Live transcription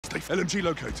LMG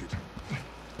located.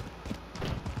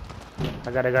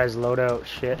 I got a guy's loadout.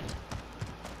 Shit.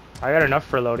 I got enough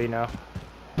for Lodi now.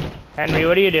 Henry,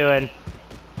 what are you doing?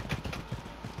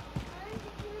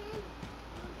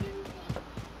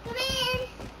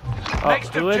 Oh,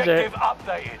 Next who is objective it?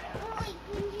 updated.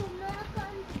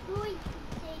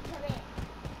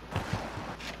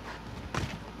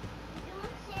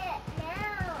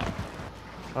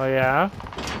 Oh yeah?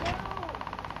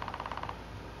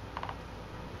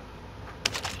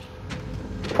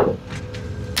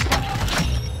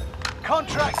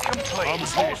 Contracts complete.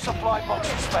 All supply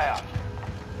boxes found.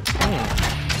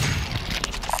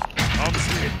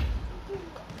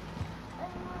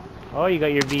 Oh, you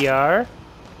got your VR?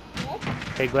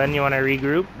 Hey Glenn, you want to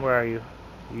regroup? Where are you?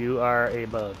 You are a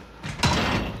bug.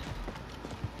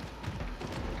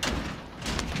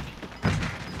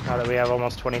 Now that we have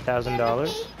almost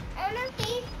 $20,000.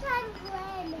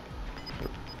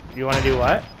 You want to do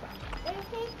what?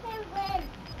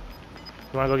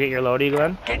 You want to go get your Lodi,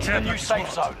 Glenn? Get to the new safe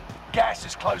zone. Gas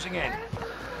is closing in.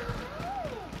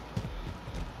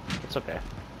 It's okay.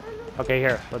 Okay,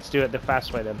 here. Let's do it the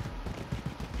fast way then.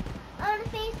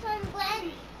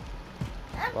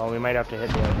 Well, we might have to hit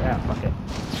the other. Yeah, fuck it.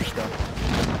 Let's just go.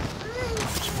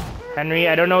 Henry,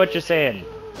 I don't know what you're saying.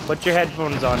 Put your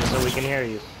headphones on so we can hear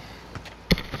you.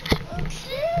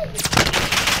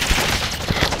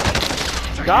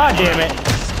 God damn it!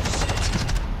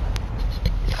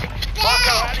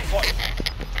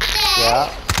 Yeah,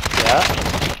 yeah.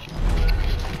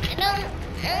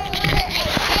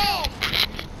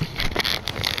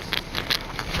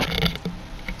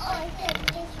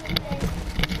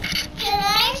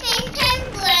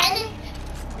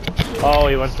 Oh,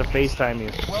 he wants to FaceTime you.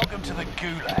 Welcome to the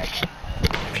Gulag.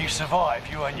 If you survive,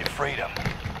 you earn your freedom.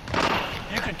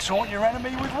 You can taunt your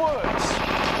enemy with words.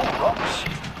 Or rocks.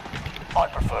 I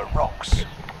prefer rocks.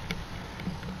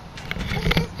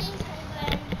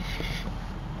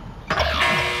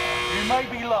 You may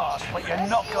be last, but you're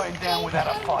not going down without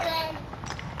a fight.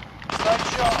 Stay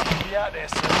sharp, you'll be out there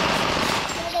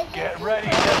soon. Get ready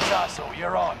to tussle,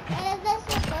 you're on.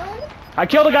 I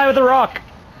killed a guy with a rock!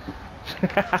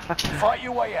 Fight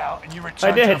your way out and you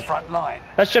return to the front line.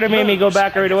 That should have made me go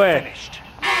back right away. Finished.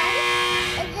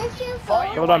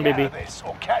 Hold on, baby.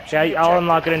 Yeah, I'll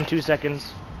unlock it in 2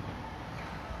 seconds.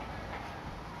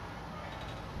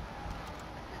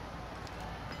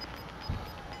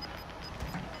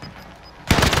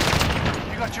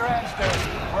 You got your hands dirty.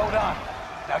 Well done.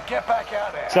 Now get back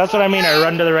out there. So that's what I mean. I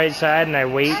run to the right side and I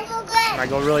wait. And I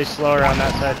go really slow around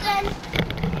that side.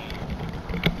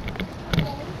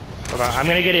 Hold on. I'm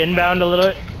gonna get inbound a little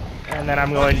bit, and then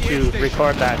I'm going to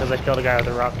record that because I killed a guy with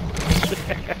a rock.